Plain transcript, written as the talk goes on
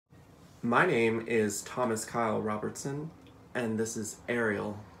My name is Thomas Kyle Robertson, and this is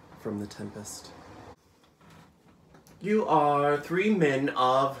Ariel from the Tempest. You are 3 men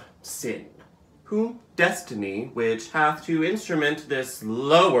of sin, whom destiny, which hath to instrument this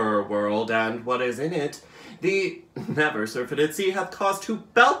lower world and what is in it, the never surfeited sea hath caused to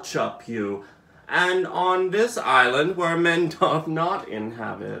belch up you, and on this island where men doth not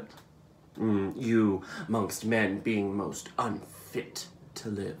inhabit. You, mongst men, being most unfit to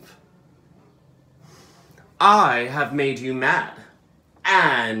live. I have made you mad,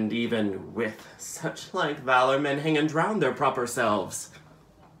 and even with such like valor men hang and drown their proper selves.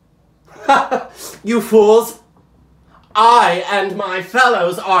 Ha! You fools! I and my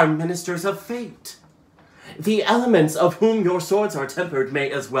fellows are ministers of fate. The elements of whom your swords are tempered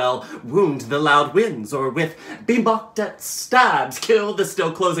may as well wound the loud winds, or with bemocked at stabs kill the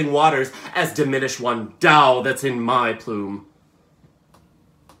still closing waters, as diminish one dow that's in my plume.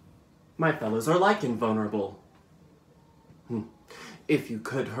 My fellows are like invulnerable. If you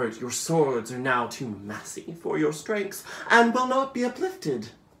could hurt, your swords are now too massy for your strengths, and will not be uplifted.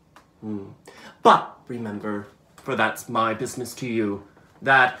 But remember, for that's my business to you,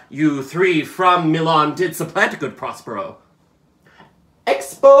 that you 3 from Milan did supplant good Prospero,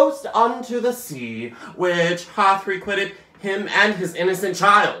 exposed unto the sea, which hath requited him and his innocent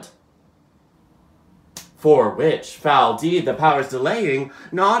child. For which foul deed the powers delaying,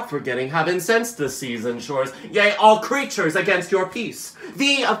 not forgetting, have incensed the seas and shores, yea, all creatures against your peace.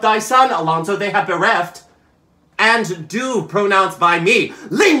 Thee of thy son, Alonso, they have bereft, and do pronounce by me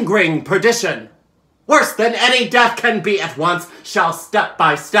lingering perdition. Worse than any death can be at once, shall step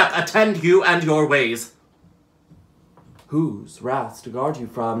by step attend you and your ways. Whose wrath to guard you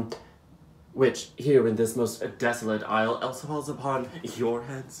from, which here in this most desolate isle else falls upon your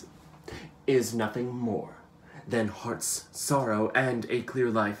heads, is nothing more than heart's sorrow and a clear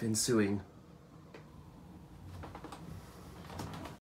life ensuing.